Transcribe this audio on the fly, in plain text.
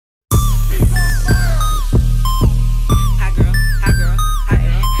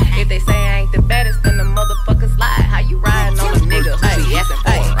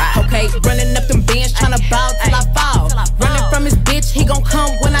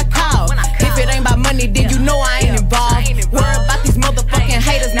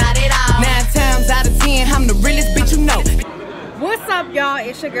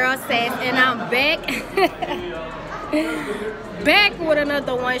it's your girl Sass, and I'm back. Back with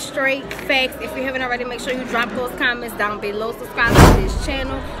another one, straight facts. If you haven't already, make sure you drop those comments down below. Subscribe to this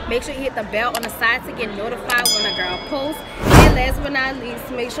channel. Make sure you hit the bell on the side to get notified when a girl posts. And last but not least,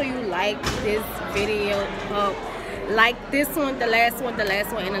 make sure you like this video up. Like this one, the last one,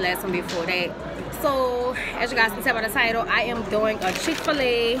 and the last one before that. So, as you guys can tell by the title, I am doing a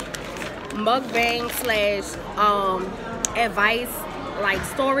Chick-fil-A mukbang slash advice, like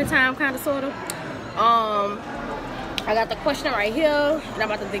story time kind of sort of. I got the question right here, and I'm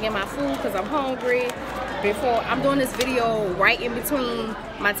about to dig in my food because I'm hungry. Before I'm doing this video right in between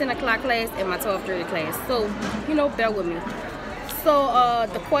my 10 o'clock class and my 12:30 class, so you know, bear with me. So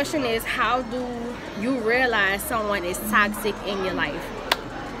the question is, how do you realize someone is toxic in your life?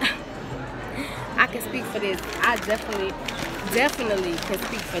 I can speak for this. I definitely can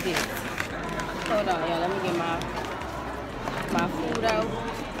speak for this. Hold on, y'all. Let me get my food out.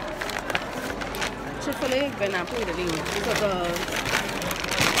 Chick-fil-A better not play today because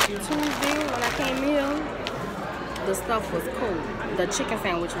Tuesday when I came here, the stuff was cold. The chicken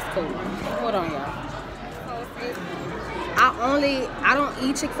sandwich was cold. Hold on, y'all. I don't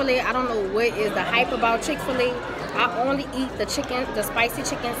eat Chick-fil-A. I don't know what is the hype about Chick-fil-A. I only eat the spicy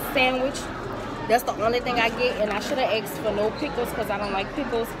chicken sandwich. That's the only thing I get, and I should have asked for no pickles because I don't like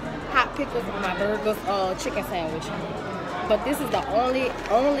pickles, hot pickles on my burgers, chicken sandwich. But this is the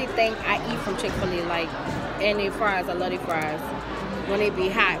only thing I eat from Chick-fil-A, like, and their fries. I love their fries when they be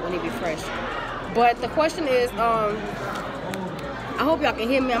hot, when they be fresh. But the question is, I hope y'all can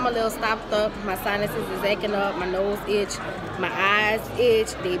hear me. I'm a little stopped up. My sinuses is acting up. My nose itch. My eyes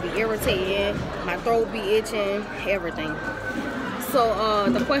itch. They be irritating. My throat be itching. Everything. So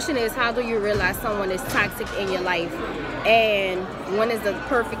the question is, how do you realize someone is toxic in your life, and when is the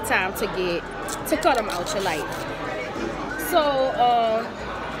perfect time to cut them out your life? So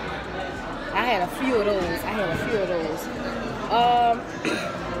I had a few of those.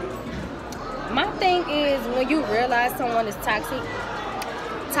 My thing is, when you realize someone is toxic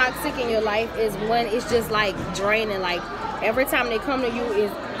in your life is when it's just like draining. Like every time they come to you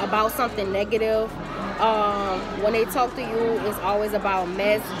is about something negative. When they talk to you, it's always about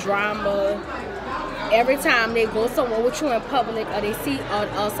mess, drama. Every time they go somewhere with you in public, or they see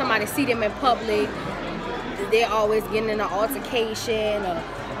or somebody see them in public, they're always getting in an altercation, or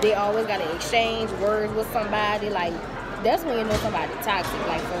they always got to exchange words with somebody. Like, that's when you know somebody toxic,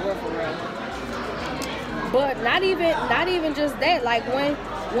 like for real. But not even just that. Like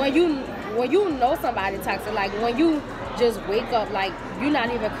when you know somebody toxic, like when you just wake up, like you're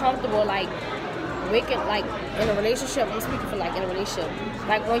not even comfortable, like waking, like in a relationship. I'm speaking for like in a relationship.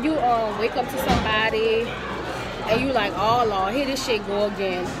 Like when you wake up to somebody and you like, oh Lord, here this shit go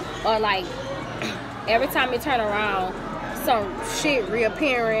again, or like every time you turn around, some shit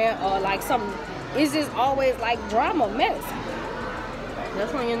reappearing, or like some, it's just always like drama, mess.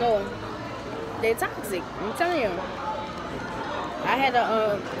 That's when you know they're toxic. I'm telling you. I had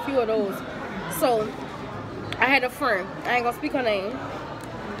a few of those. So I had a friend. I ain't gonna speak her name,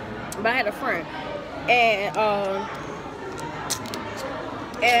 but I had a friend, and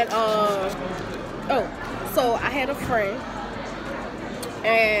so I had a friend,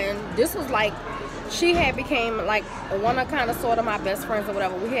 and this was like, she had became like one of kind of sort of my best friends or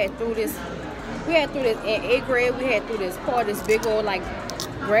whatever. We had through this in 8th grade. We had through this party, this big old like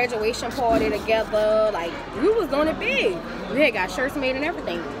graduation party together. Like we was doing it big. We had got shirts made and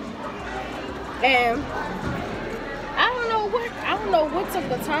everything. And I don't know what took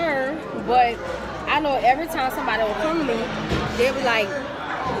the turn, but I know every time somebody would come to me, they would like,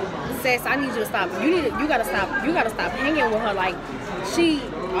 Sass, I need you to stop. You gotta stop hanging with her. Like, she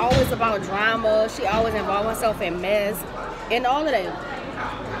always about drama. She always involve herself in mess and all of that.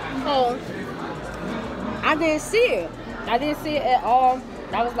 So I didn't see it. I didn't see it at all.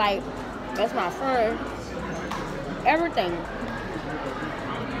 I was like, that's my friend. Everything.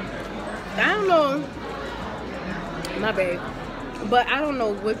 I don't know. My bad. But I don't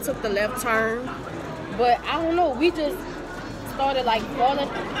know what took the left turn. But I don't know. We just started like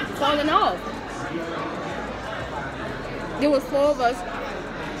falling off. It was 4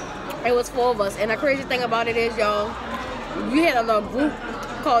 of us. And the crazy thing about it is, y'all, we had a little group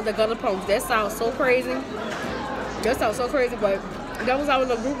called the Gutter Punks. That sounds so crazy. But that was our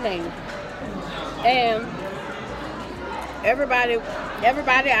little group name. And everybody,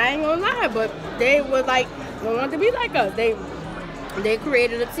 I ain't gonna lie, but they were like, they wanted to be like us. They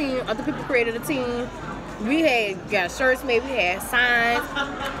created a team. Other people created a team. We had got shirts made. We had signs.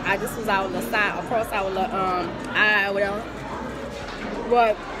 I just was out on the side, across our eye or whatever.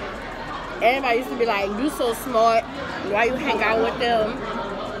 But everybody used to be like, you so smart. Why you hang out with them?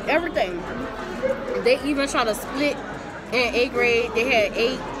 everything. They even try to split in 8th grade. They had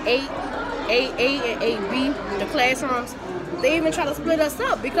 8A and 8B, the classrooms. They even try to split us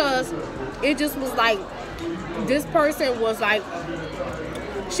up because it just was like, this person was like,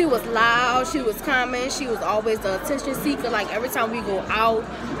 she was loud, she was common, she was always the attention seeker. Like every time we go out,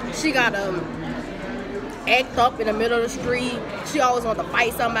 she got act up in the middle of the street. She always wanted to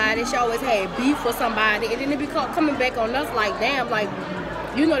fight somebody. She always had beef with somebody, and then it be coming back on us like, damn, like,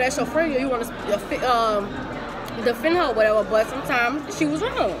 you know that's your friend, you want to defend her or whatever, but sometimes she was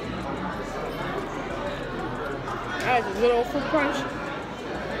wrong. I had this little fruit punch,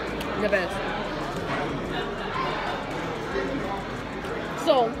 the best.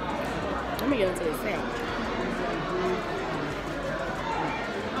 So, let me get into this thing.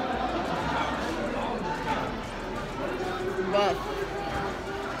 But,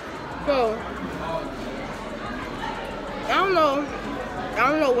 so, I don't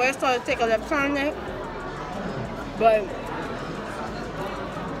know where it started to take a left turn at, but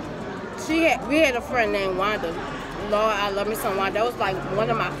we had a friend named Wanda. Lord, I love me some Wanda. That was like one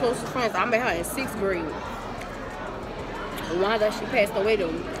of my closest friends. I met her in 6th grade. Wanda, she passed away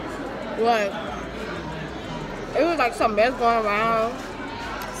though. But it was like some mess going around,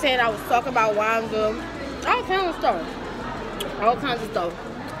 saying I was talking about Wanda, all kinds of stuff. All kinds of stuff.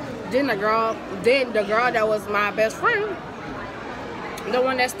 Then the girl that was my best friend, the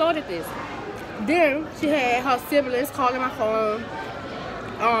one that started this, then she had her siblings calling my phone,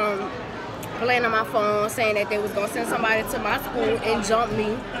 playing on my phone, saying that they was gonna send somebody to my school and jump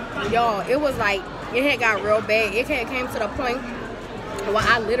me. Y'all, it was like, it had got real bad. It had came to the point where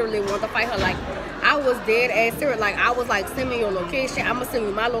I literally wanted to fight her. Like, I was dead ass serious. Like, I was like, send me your location. I'm gonna send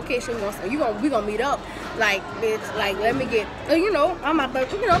you my location. We gonna meet up. Like, bitch, like, let me get, you know, I'm about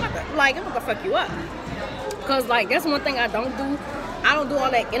to fuck you up. Cause like, that's one thing I don't do. I don't do all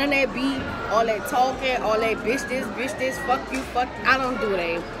that internet beat, all that talking, all that bitch this, fuck you, fuck. I don't do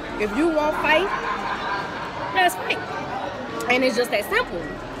that. If you want fight, let's fight. And it's just that simple.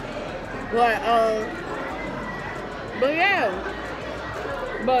 But yeah.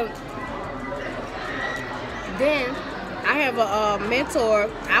 But then I have a mentor.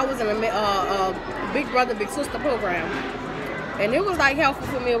 I was in a Big Brother Big Sister program, and it was like helpful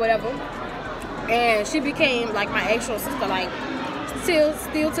for me or whatever. And she became like my actual sister. Like still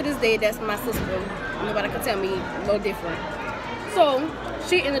to this day, that's my sister. Nobody can tell me no different. So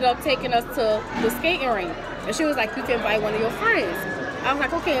she ended up taking us to the skating rink, and she was like, "You can invite one of your friends." I was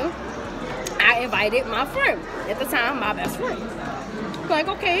like, "Okay." I invited my friend at the time, my best friend. Like,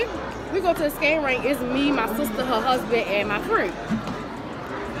 okay, we go to the skating rink. It's me, my sister, her husband, and my friend.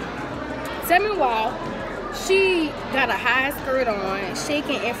 Tell me why she got a high skirt on,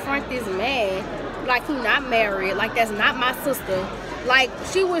 shaking in front of this man like he not married, like that's not my sister. Like,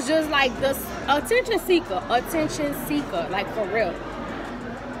 she was just like this attention seeker, like for real.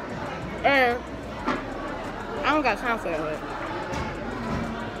 And I don't got time for that.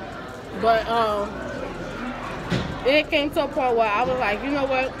 But it came to a point where I was like, you know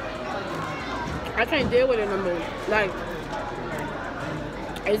what? I can't deal with it no more. Like,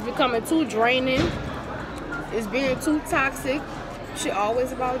 it's becoming too draining. It's being too toxic. She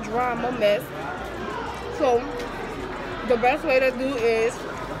always about drama, mess. So the best way to do is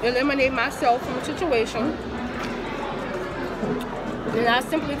eliminate myself from the situation. And I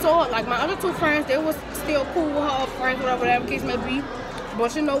simply told her, like, my other two friends, they was still cool with her, friends, whatever the case may be.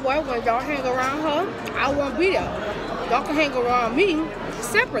 But you know what? When y'all hang around her, I won't be there. Y'all can hang around me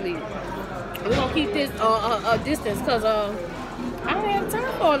separately. We're gonna keep this a distance, because I don't have time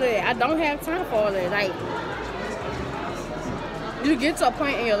for all that. I don't have time for all that. Like, you get to a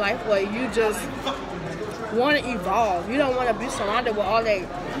point in your life where you just want to evolve. You don't want to be surrounded with all that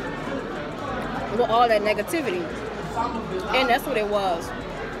negativity. And that's what it was.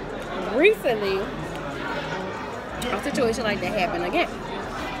 Recently, a situation like that happened again.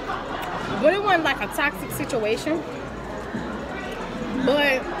 But it wasn't like a toxic situation.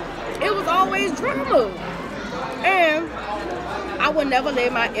 But it was always drama. And I would never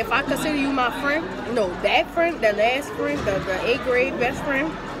let if I consider you my friend, no, that friend, the last friend, the 8th grade best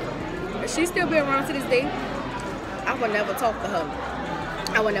friend, she still be around to this day, I would never talk to her.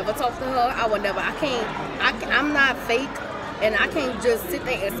 I would never talk to her. I'm not fake. And I can't just sit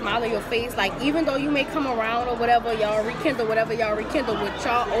there and smile in your face. Like, even though you may come around or whatever, y'all rekindle whatever y'all rekindle with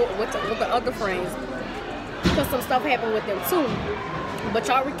y'all, with the other friends. Because some stuff happened with them too. But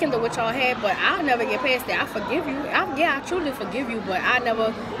y'all rekindle what y'all had. But I'll never get past that. I forgive you. I truly forgive you. But I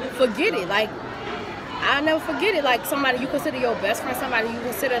never forget it. Like, I never forget it. Like, somebody you consider your best friend, somebody you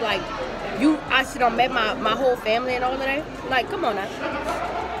consider like, I should have met my whole family and all of that. Like, come on now.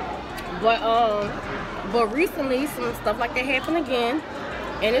 But recently some stuff like that happened again,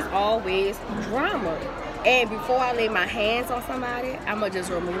 and it's always drama. And before I lay my hands on somebody, I'ma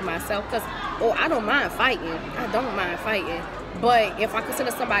just remove myself, because I don't mind fighting. I don't mind fighting. But if I consider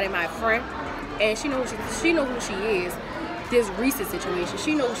somebody my friend and she knows who she is, this recent situation,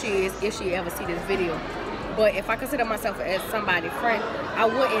 she knows who she is if she ever see this video. But if I consider myself as somebody's friend, I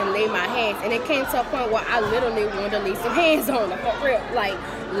wouldn't lay my hands. And it came to a point where I literally wanted to lay some hands on her, for real. Like,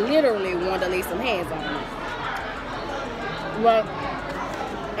 literally wanted to lay some hands on her. But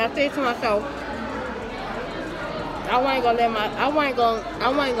I said to myself, I wasn't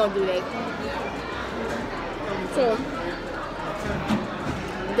gonna do that. So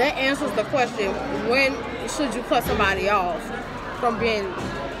that answers the question: when should you cut somebody off from being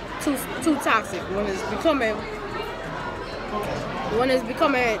too toxic? When it's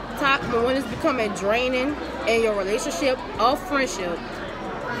becoming draining in your relationship or friendship.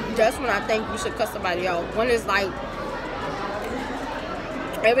 That's when I think you should cut somebody off. When it's like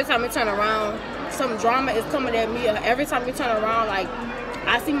every time you turn around, some drama is coming at me. Or every time you turn around, like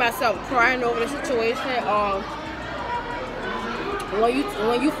I see myself crying over the situation, or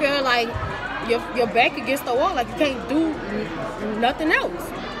when you feel like you're back against the wall, like you can't do nothing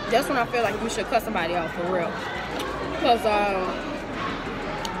else. That's when I feel like you should cut somebody off, for real. Because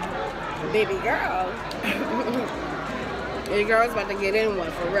baby girl, your girl's about to get in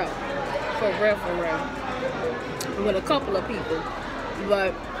one, for real, with a couple of people.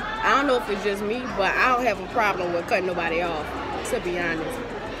 But I don't know if it's just me, but I don't have a problem with cutting nobody off, to be honest.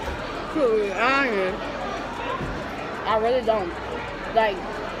 I really don't. Like,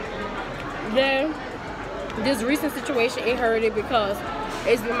 yeah, this recent situation, it hurt it because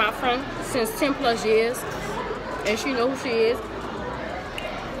it's been my friend since 10 plus years, and she knows who she is.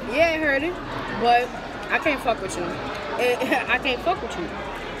 Yeah, it hurt it, but I can't fuck with you. I can't fuck with you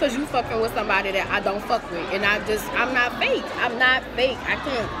because you fucking with somebody that I don't fuck with, and I'm not fake. I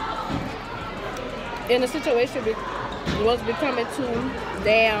can't. And the situation was becoming too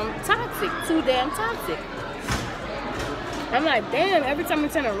damn toxic. I'm like, damn, every time I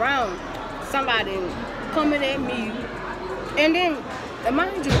turn around, somebody coming at me. And then,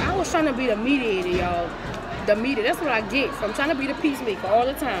 mind you, I was trying to be the mediator, y'all. The mediator, that's what I get from trying to be the peacemaker all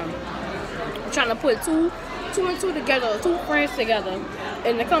the time. I'm trying to put two and two together, two friends together,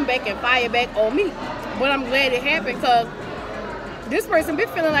 and to come back and fire back on me. But I'm glad it happened, because this person been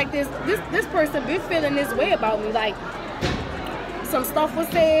feeling like this. This person been feeling this way about me. Like, some stuff was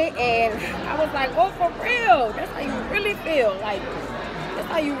said, and I was like, oh, for real? That's how you really feel? Like, that's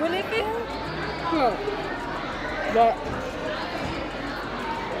how you really feel? But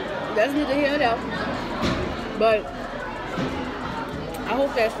that's neither here nor there. But I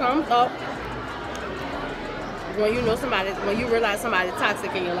hope that sums up when you know somebody, when you realize somebody's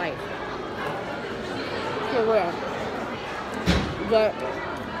toxic in your life. For real. But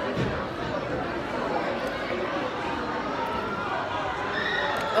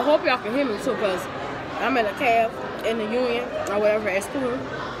I hope y'all can hear me too, because I'm in a cab in the Union or whatever at school,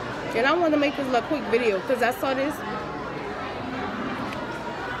 and I want to make this little quick video because I saw this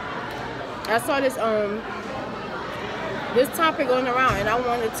topic going around, and I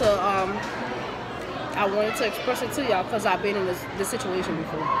wanted to express it to y'all because I've been in this situation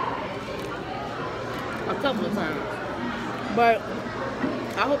before a couple of times. But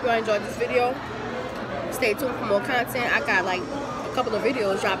I hope y'all enjoyed this video. Stay tuned for more content. I got like a couple of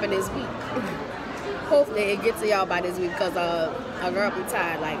videos dropping this week. Hopefully it gets to y'all by this week, because a girl be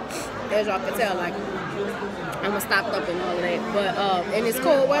tired. Like, as y'all can tell, like, I'm stopped up and all of that. But in this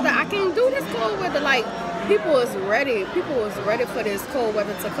cold weather, I can't do this cold weather. Like, people is ready for this cold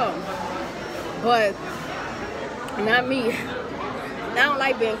weather to come, but not me. I don't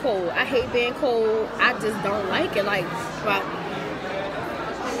like being cold. I hate being cold. I just don't like it. Like, but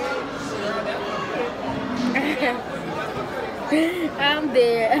I'm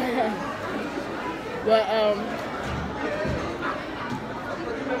dead. But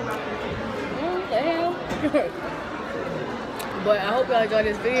what the hell? But I hope y'all enjoyed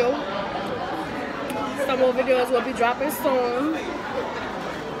this video. Some more videos will be dropping soon.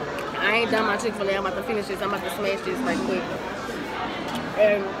 I ain't done my Chick-fil-A. I'm about to finish this. I'm about to smash this right quick.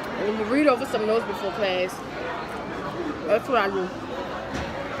 And when you read over some notes before class, that's what I do.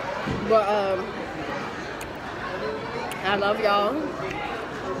 But I love y'all.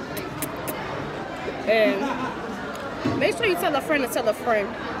 And make sure you tell a friend to tell a friend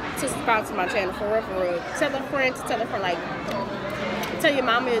to subscribe to my channel, for real, for real. Tell a friend to tell a friend, like, tell your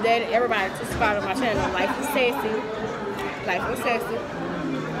mama, your daddy, everybody to subscribe to my channel. Life is sassy. Life is sassy.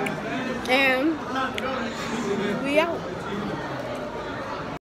 And we out.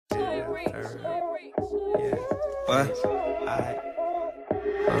 Yeah. What? Alright.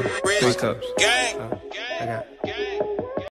 3 cups. Gang. I got